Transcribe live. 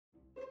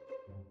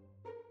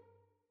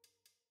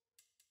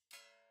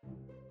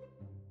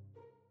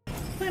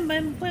This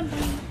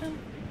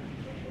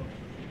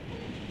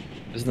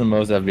is the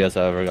most FPS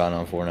I've ever gotten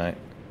on Fortnite.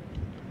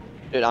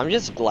 Dude, I'm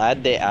just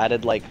glad they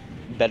added like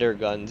better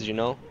guns, you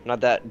know? Not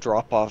that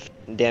drop off,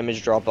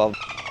 damage drop off.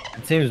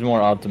 It seems more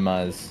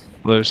optimized.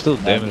 Well, there's still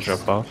damage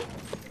drop off.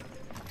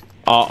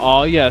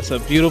 Oh yes, a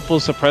beautiful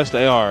suppressed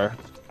AR.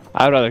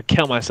 I'd rather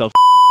kill myself.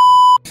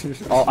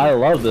 Oh, I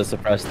love the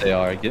suppressed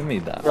AR. Give me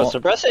that. Bro,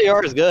 suppressed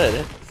AR is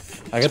good.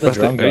 I got the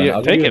drum gun.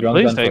 Yeah, take it,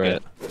 please take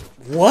it.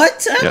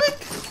 What, Alec?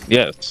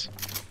 Yeah. Yes.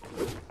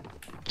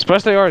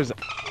 Suppressed AR is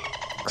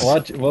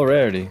What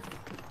rarity?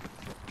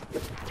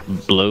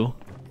 blue.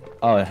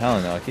 Oh hell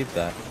no, keep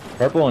that.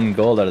 Purple and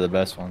gold are the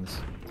best ones.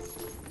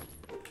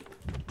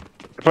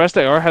 Suppressed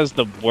AR has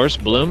the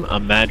worst bloom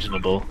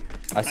imaginable.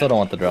 I still don't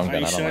want the drum gun. Are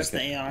you I don't sure like it's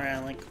the AR,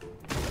 Alec?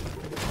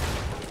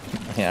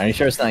 Yeah, are you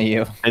sure it's not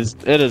you?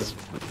 It is.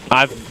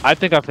 I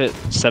think I've hit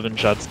 7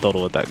 shots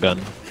total with that gun.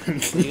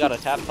 You gotta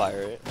tap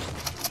fire it.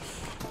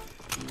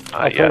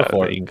 Yeah,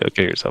 you can go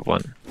kill yourself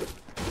one.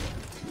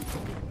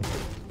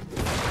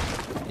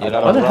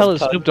 Why the hell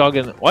is Snoop Dogg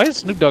in? Why is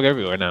Snoop Dogg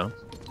everywhere now?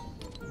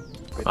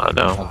 Oh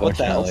no. What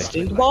the hell?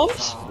 Stink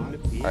bombs?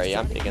 Alright, yeah,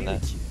 I'm taking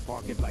that.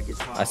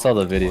 I saw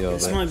the video of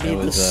This it. might be It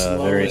the was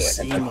very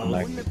slowest emo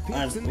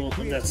anticlimactic. well,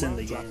 that's in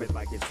the game.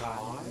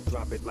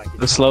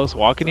 The slowest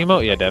walking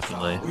emote? Yeah,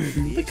 definitely.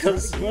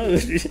 Because slow.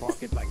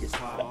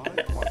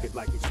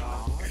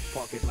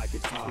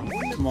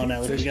 Come on,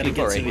 Alec, we gotta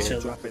get to each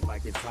other.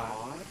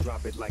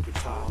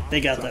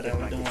 They got that,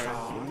 Alec, don't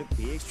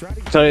worry.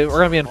 So we're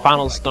gonna be in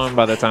final storm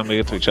by the time we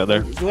get to each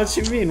other. What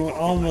you mean? We're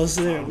almost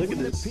there. Look at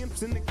this.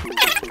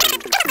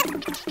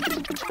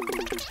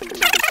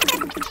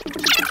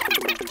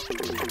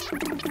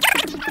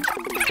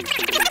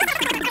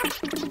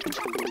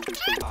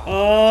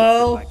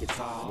 Oh!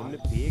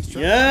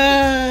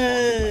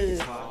 Yay!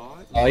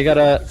 Oh, you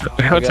gotta.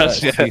 Don't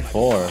touch yet.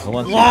 C4. Who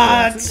wants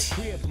What?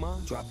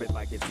 C4?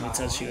 Let me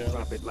touch you,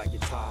 Alec.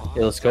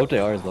 Yeah, the scope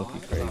AR is low-key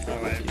crazy.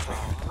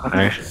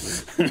 Alright.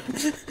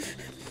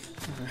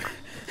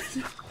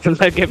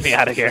 Get me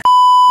out of here.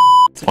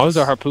 Why was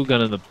there a harpoon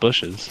gun in the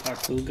bushes?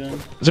 Harpoon gun?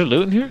 Is there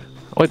loot in here?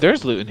 Oh, wait,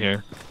 there's loot in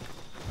here.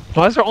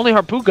 Why is there only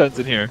harpoon guns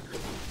in here?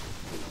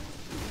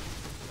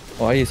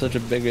 Why are you such a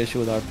big issue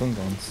with harpoon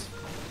guns?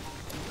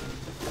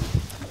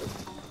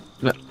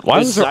 Why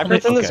The is there only...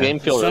 sniper in this game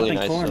feel Stop really in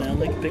nice. corn, Though.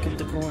 Alec. Pick up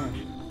the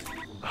corn.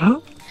 Huh?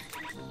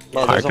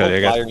 Well, there's a Alright,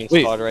 whole got- firing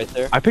wait. squad right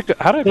there. I picked up...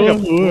 How did I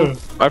pick up...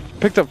 I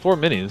picked up 4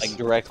 minis. Like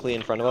directly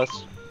in front of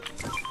us.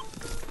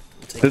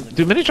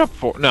 Do minis drop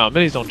 4? No,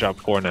 minis don't drop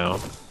 4 now.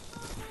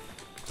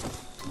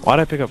 Why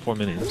did I pick up 4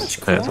 minis? How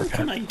much Yeah, it's corn okay.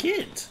 can I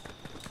get?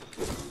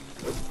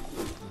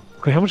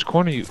 Wait, how much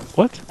corn are you...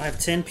 What? I have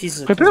 10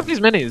 pieces of Wait, pick corn. up these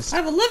minis. I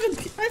have 11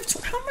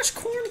 how much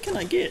corn can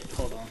I get?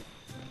 Hold on.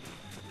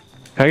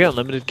 Can I get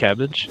unlimited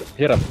cabbage?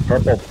 You got a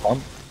purple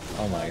pump?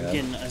 Oh my I'm god.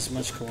 getting as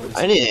much corn as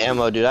I need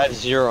ammo, dude. I have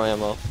 0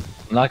 ammo.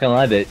 I'm not gonna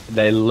lie,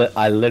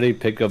 I literally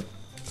pick up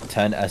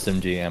 10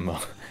 SMG ammo.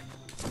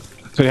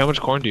 So how much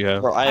corn do you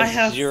have? Bro, I I have,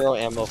 have- 0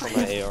 ammo for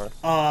my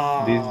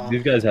AR.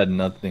 These guys had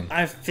nothing. I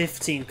have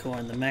 15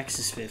 corn. The max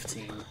is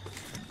 15.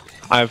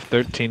 I have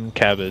 13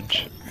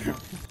 cabbage.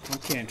 I'm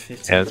carrying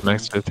 15. Yeah, it's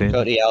max 15.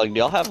 Cody, Alec, do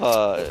y'all have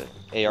AR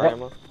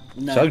ammo?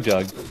 No. Chug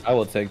jug. I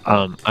will take.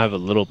 I have a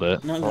little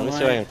bit. Not Let gonna me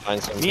see if I lie. can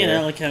find some. Me and here.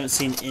 Alec haven't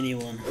seen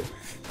anyone.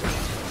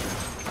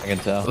 I can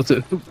tell. What's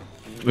it?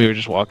 We were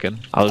just walking.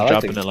 I was I like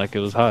dropping the- it like it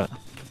was hot.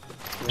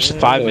 Just Yeah.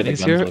 5 Where the minis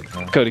guns here. look,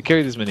 man. Cody,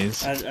 carry these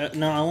minis.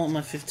 No, I want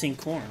my 15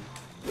 corn.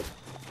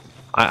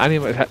 I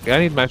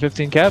need my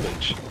 15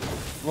 cabbage.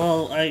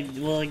 Well, I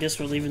guess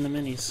we're leaving the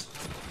minis.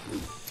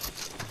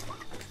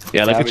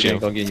 Yeah, look at Cabbage ain't you.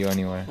 gonna get you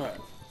anywhere. What?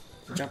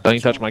 Drop Don't the you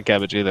touch corn. my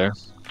cabbage either.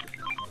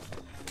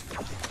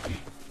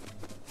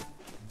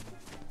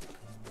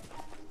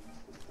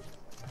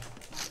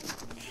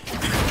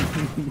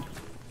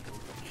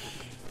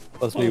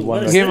 Supposed to be Oh, one.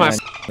 what is Give me my this?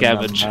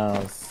 cabbage.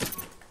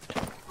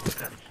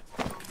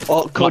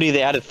 Oh, Cody,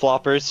 they added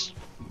floppers.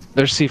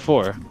 There's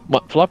C4.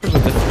 What? Floppers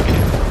are different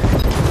game.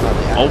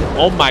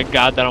 Oh my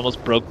god, that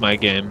almost broke my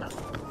game.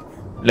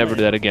 Never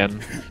do that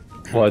again.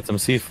 What? Some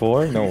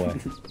C4? No way.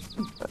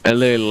 I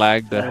literally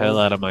lagged the hell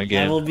out of my I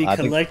game. will be I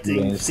think collecting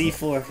you guys-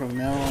 C4 from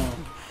now on.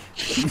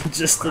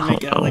 Just to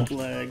make Alec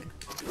lag.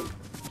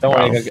 Don't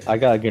Wow. worry, I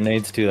got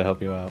grenades too to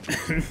help you out.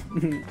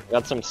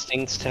 Got some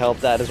stinks to help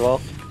that as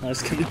well. I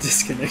was gonna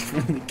disconnect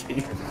from the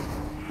game.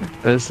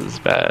 This is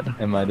bad.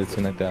 Am I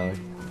disconnect Alec?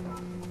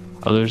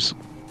 Oh, there's...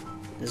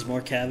 There's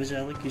more cabbage,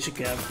 Alec. You should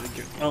grab.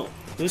 Oh,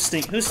 who's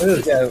stink? Who's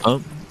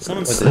Oh,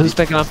 someone's who's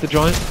taking off the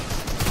joint?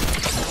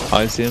 Oh,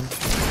 I see him.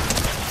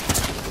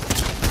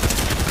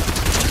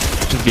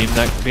 Just beam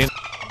that.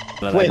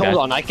 Wait, hold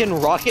on. I can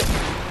rocket.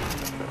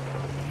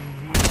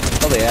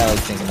 Probably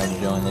Alex thinking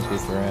of joining. Let's be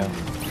for real.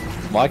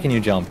 Why can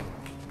you jump?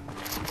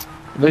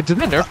 Wait, did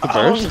they nerf the I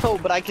burst? don't know,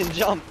 but I can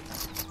jump.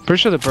 Pretty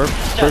sure the burst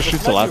Yeah,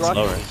 shoots a lot rocket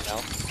slower.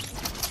 now.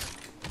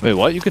 Wait,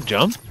 what? You could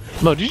jump?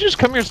 Mo, did you just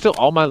come here and steal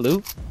all my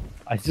loot?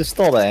 I just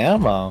stole the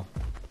ammo.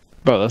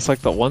 Bro, that's like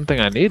the one thing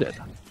I needed.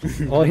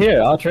 Well,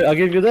 here, I'll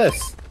give you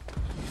this.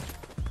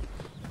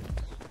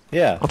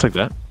 Yeah. I'll take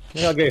that.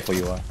 Look how grateful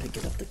you are.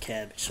 Picking up the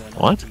cabbage so I don't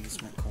What? have to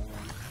use my corn.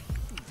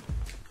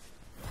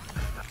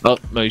 Oh,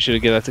 no, you should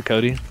have given that to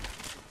Cody.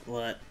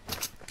 What?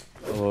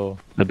 Oh.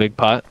 The big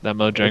pot that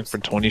Mo drank for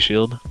 20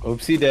 shield.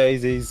 Oopsie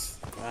daisies.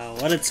 Wow,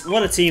 what a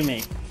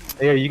teammate.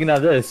 Here, you can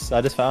have this.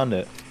 I just found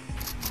it.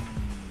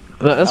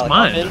 That's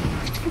mine. in.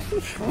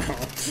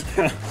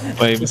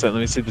 Wait a second,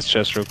 let me see this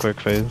chest real quick,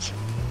 FaZe.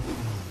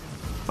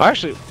 Oh,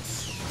 actually,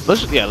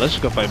 let's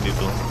just go fight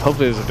people.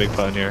 Hopefully there's a big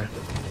pot in here.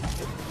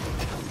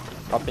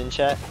 Pop in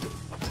chat.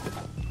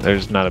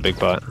 There's not a big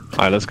pot.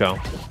 Alright, let's go.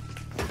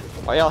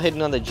 Why y'all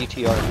hitting on the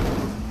GTR?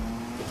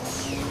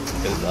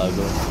 It's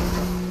ugly.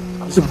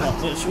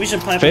 We should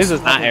pipe FaZe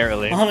is not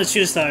airily. Muhammad,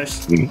 shoot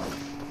stars.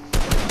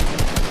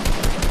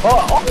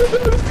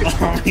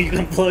 Oh, You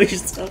can blow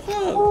yourself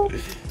up.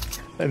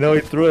 I know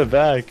he threw it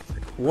back.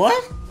 What?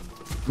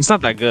 It's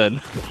not that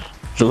good.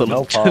 It's a little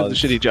No pause.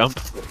 shitty jump.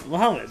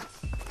 Muhammad,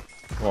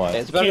 What?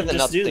 It's you better can't than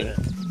just do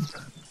nothing.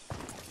 that.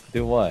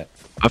 Do what?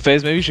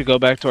 FaZe, maybe you should go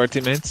back to our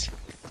teammates.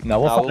 No,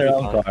 we'll Nah, find we'll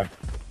our be own fine.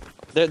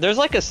 car. There's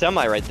like a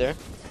semi right there.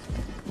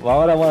 Why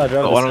would I want to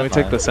drive Why don't we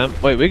take the sem?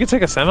 Wait, we can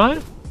take a semi?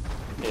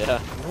 Yeah.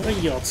 What are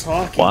y'all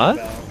talking What?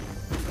 about?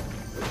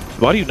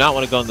 Why do you not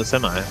want to go in the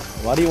semi?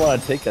 Why do you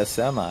want to take a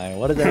semi?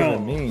 What does that Bro.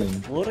 even mean?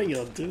 What are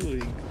y'all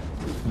doing?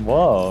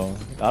 Whoa.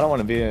 I don't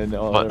want to be in...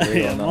 Oh, What?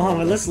 Yeah,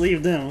 Muhammad, let's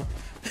leave them.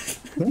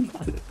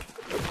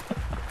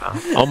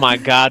 Oh my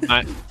god,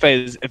 my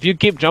FaZe, if you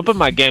keep jumping,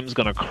 my game's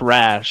gonna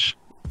crash.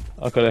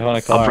 Okay, they want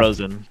a car. I'm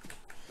frozen.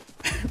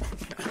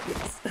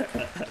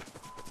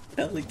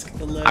 Ellie took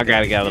the leg I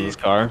gotta off get out of the this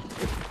car.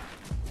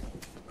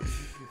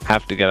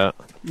 Have to get out.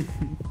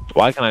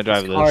 Why can't I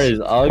drive This car this? is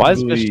ugly. Why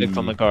is fish sticks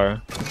on the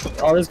car?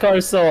 Oh, this car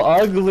is so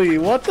ugly.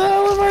 What the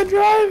hell am I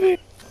driving?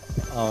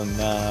 Oh,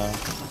 no.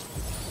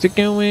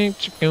 Chicken wing,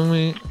 chicken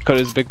wing.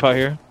 Cody's big pot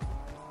here.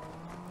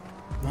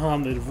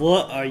 Muhammad,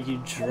 what are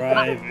you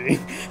driving?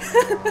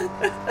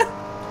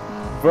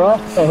 Bro.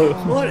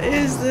 What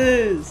is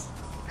this?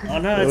 Oh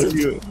no, What it's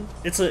you- a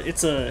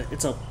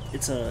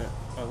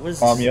what is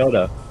Palm this?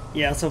 Yoda.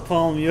 Yeah, it's a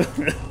Palm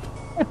Yoda.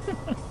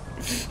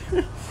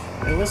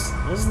 Hey, what's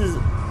this?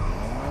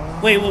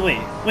 Wait,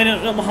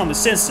 no, Muhammad,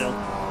 stand still.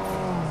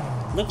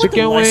 Look what the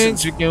Chicken wing,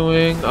 license chicken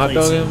wing. I plate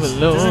don't says. even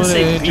Doesn't it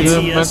say know.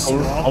 Chicken BTS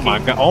macaroni. Oh my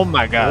god, oh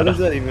my What god. does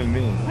that even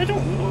mean? I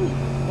don't know.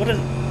 What is?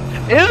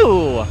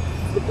 Ew!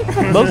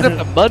 Look at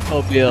the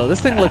Mudmobile.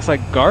 This thing looks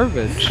like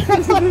garbage.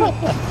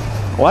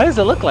 Why does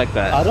it look like I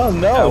that? don't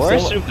know. Yeah,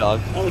 where's Someone- Snoop Dogg?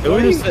 Alec, They why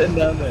were are you, just sitting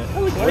down there.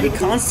 Alec, why are you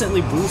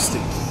constantly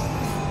boosting?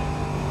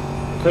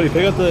 Cody,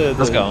 pick up the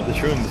Let's go. the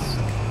shrooms.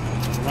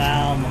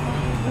 Wow,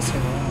 Muhammad, that's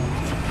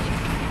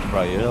wrong.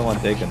 Bro, you're the one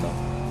taking them.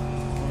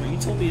 You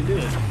told me to do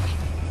it.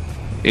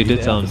 You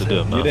did tell him to do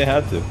it, You man. didn't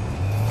have to.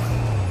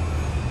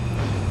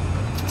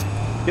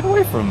 Get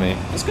away from me.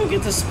 Let's go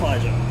get the supply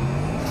drop.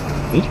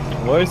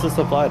 Where's the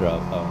supply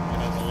drop? Oh.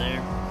 Right over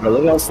there. Bro,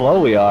 look how slow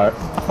we are.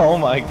 Oh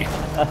my god.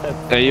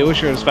 Hey, you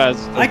wish you were as fast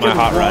as I my can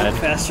hot run ride.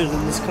 faster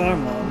than this car,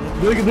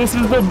 Muhammad. Look, this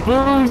is the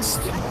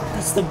boost.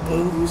 That's the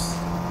boost.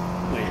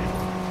 Wait,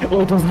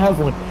 Oh, it doesn't have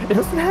one. It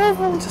doesn't have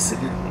one. just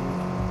because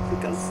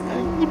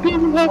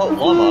Oh,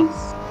 llama.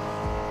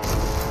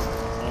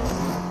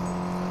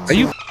 Are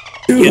you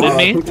kidding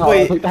me?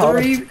 Wait,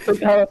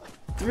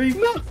 three.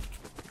 No.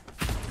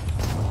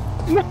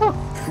 No.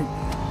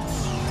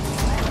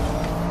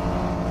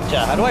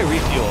 Yeah, how do I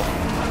refuel?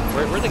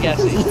 Where the gas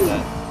station's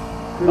at?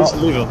 Oh,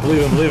 leave him.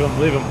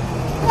 Leave him.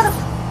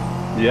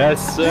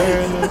 Yes,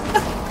 sir.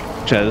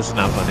 Chad, this is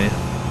not funny.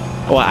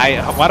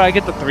 Why do I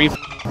get the 3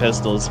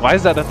 pistols? Why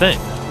is that a thing?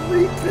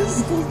 3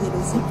 pistols and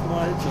a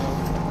supply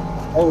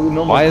drop. Oh,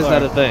 no. Why is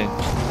that a thing?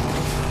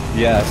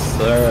 Yes,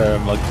 sir.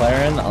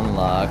 McLaren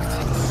unlocked.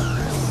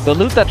 The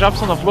loot that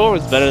drops on the floor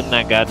was better than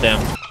that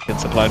goddamn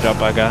supply drop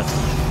I got.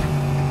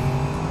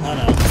 Oh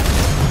no.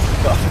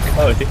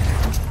 Cody.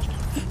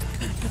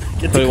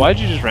 Get Cody, why'd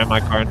you just ram my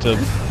car into...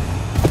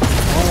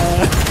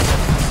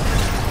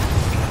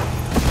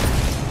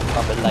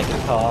 Drop it like a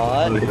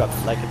car. Drop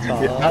it like a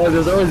car.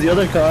 There's always the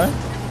other car.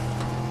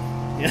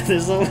 Yeah,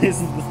 there's always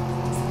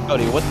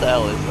Cody, what the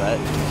hell is that?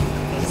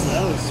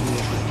 that was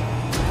sweet.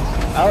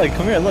 Alec,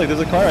 come here. Look, there's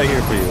a car right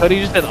here for you. Cody,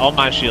 you just did all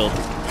my shield.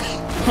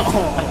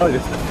 Oh,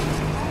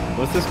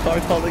 What's this car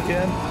called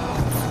again?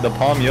 The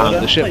Palm Yoda?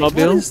 The wait,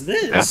 shitmobile? what is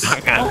this?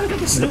 Yeah, Oh, I got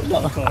the Snoop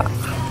Dogg car.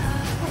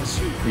 Oh,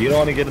 shoot. You don't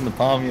want to get in the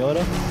Palm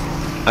Yoda?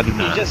 I do You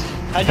not. just,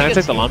 how'd Can I you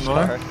take get the Snoop's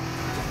lawnmower? car?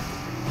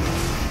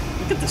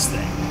 Look at this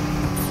thing.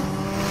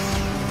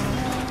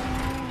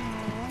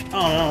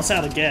 Oh no, it's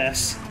out of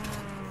gas.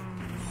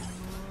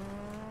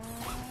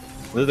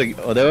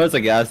 There was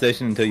a gas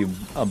station until you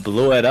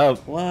blew it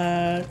up.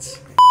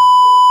 What?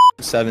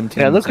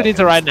 17 Yeah, look who needs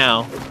a ride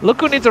now. Look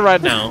who needs a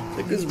ride now.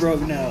 Look who's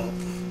broke now.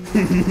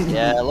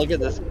 Yeah, look at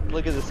this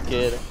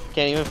kid.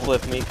 Can't even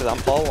flip me because I'm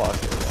Paul Walker.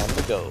 On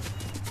the go.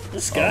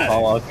 This guy.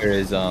 Paul Walker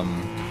is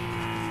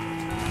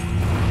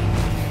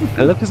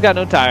Hey, look who's got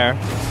no tire.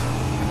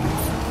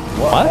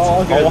 What? Paul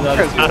Walker is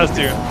Walker's not a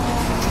steer.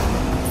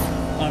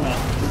 Oh no,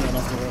 we're going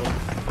off the road.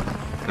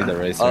 He's a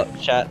racer. Oh,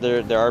 chat.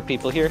 There are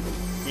people here.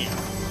 Yeah.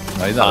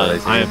 No, he's not really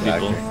I am serious,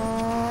 people. actually.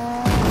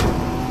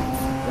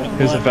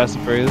 Here's the Fast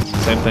and Furious,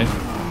 same thing.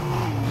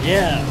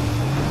 Yeah.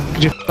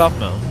 Could you f off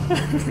now?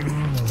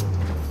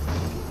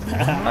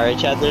 Alright,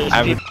 Chad, there's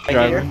I'm a people right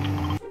driver. here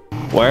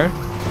Where? in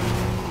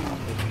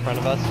front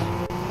of us.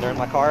 They're in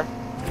my car.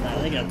 Nah,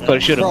 they got that. Cody,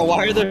 shoot Bro, him.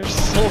 why are there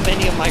so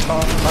many of my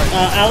cars?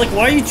 Alec,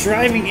 why are you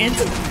driving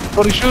into?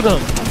 Cody, shoot him.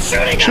 I'm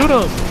shooting. Shoot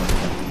him.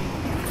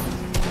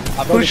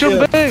 Cody, shoot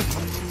him big.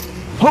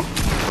 Huh?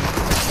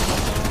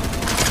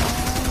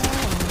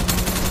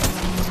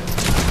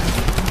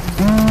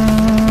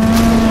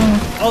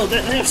 Oh,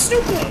 they have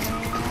Snoop Dogg.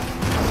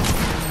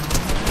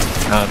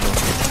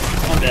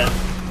 I'm dead.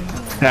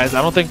 Guys,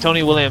 I don't think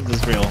Tony Williams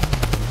is real.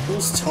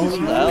 Who's Tony?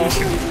 the hell?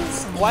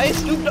 Williams? Why is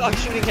Snoop Dogg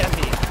shooting at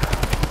me?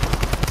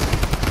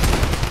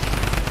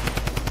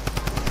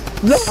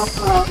 No!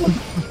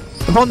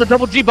 I'm on the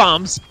double G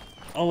bombs.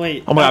 Oh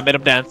wait. Oh my god, I made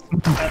him dance.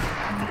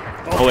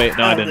 Oh wait,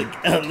 no, I didn't.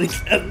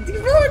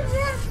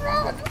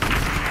 Run!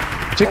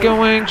 Chicken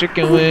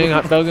wing,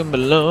 hot dog and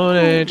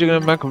bologna, chicken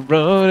and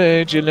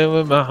macaroni, chilling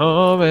with my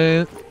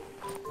homies.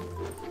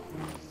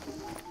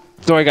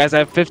 Sorry guys, I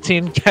have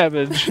 15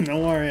 cabbage.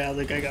 Don't worry,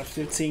 Alec. I got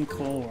 15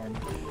 corn.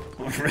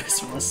 I'm gonna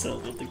rest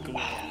myself with the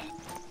corn.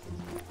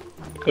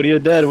 Cody, you're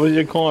dead. Where's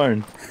your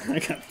corn? I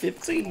got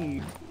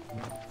 15.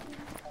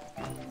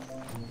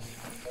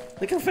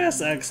 Look how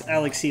fast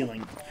Alex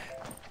healing.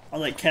 I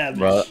like cabbage.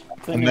 Bro,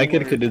 Put a me to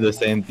naked work. could do the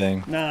same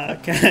thing. Nah,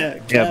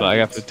 cabbage. Yeah, but I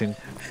got 15.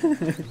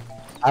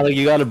 Alec,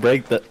 you gotta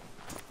break the.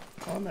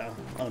 Oh no.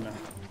 Oh no.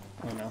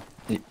 Oh no.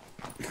 Yeah.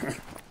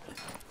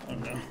 Oh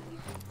no.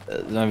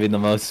 It's gonna be the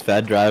most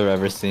fat driver I've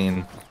ever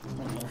seen.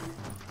 Oh no.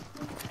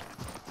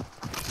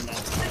 No.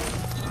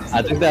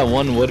 I think that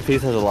one wood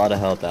piece has a lot of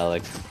health,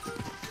 Alex.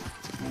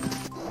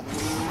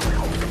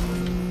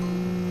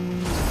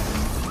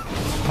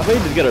 How about you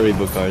just get a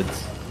reboot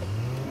cards?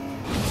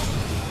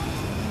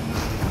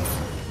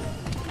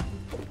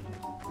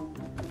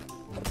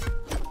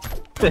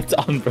 It's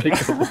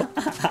unbreakable.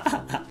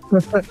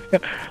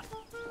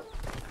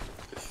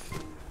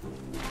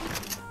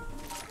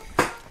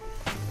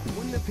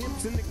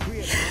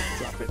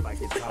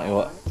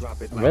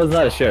 Bro's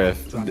not a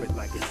sheriff.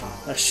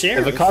 A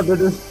sheriff? If a cop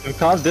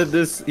did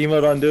this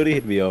emote on duty,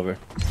 he'd be over.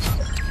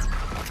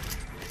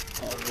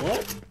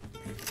 What?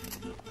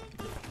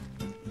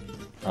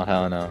 Oh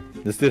hell no.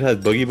 This dude has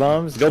boogie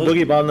bombs? Go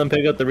boogie bomb them,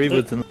 pick up the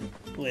reboots and...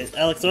 Wait,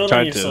 Alex, throw it Tried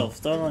on to. yourself.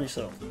 Throw it on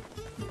yourself.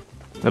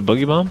 A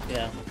boogie bomb?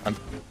 Yeah.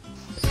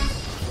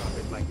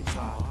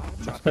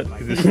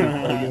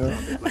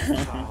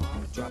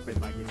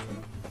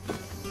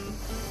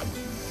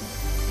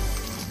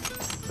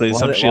 Please,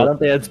 some Why shield. don't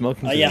they add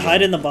smoking? Oh to yeah, the-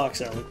 hide in the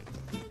box, Alex.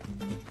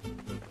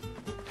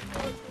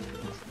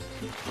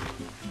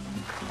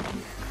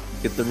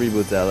 Get the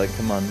reboots, Alec.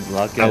 Come on,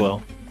 lock in. I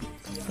will.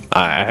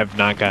 I have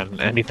not gotten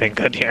anything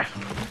good here.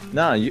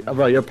 Nah,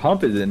 bro, your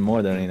pump is in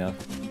more than enough.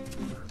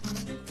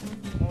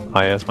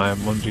 Oh yes, my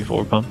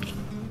 1G4 pump.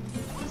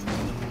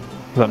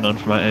 I'm known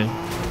for my aim.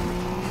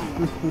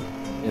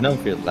 You know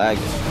if you're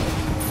lagging.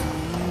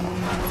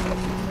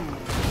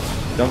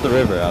 Jump the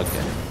river,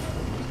 okay.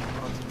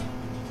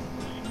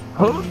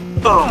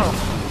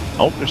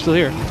 Oh, they're still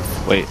here.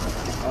 Wait.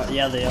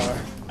 Yeah, they are.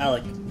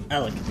 Alec,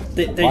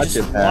 they Watch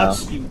just it, pal.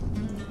 watched you.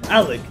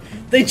 Alec,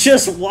 they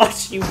just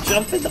watched you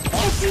jump in the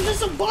box. There's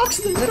just a box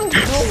in the middle of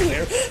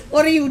nowhere.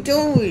 What are you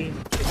doing?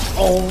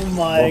 Oh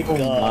my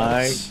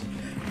gosh.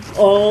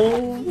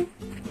 Oh.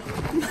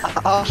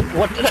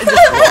 What did I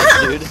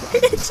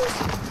just watch,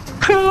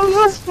 dude?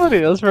 Oh, that's funny.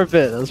 That was for a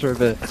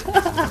bit.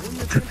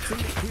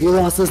 You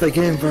lost us the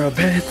game for a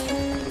bit.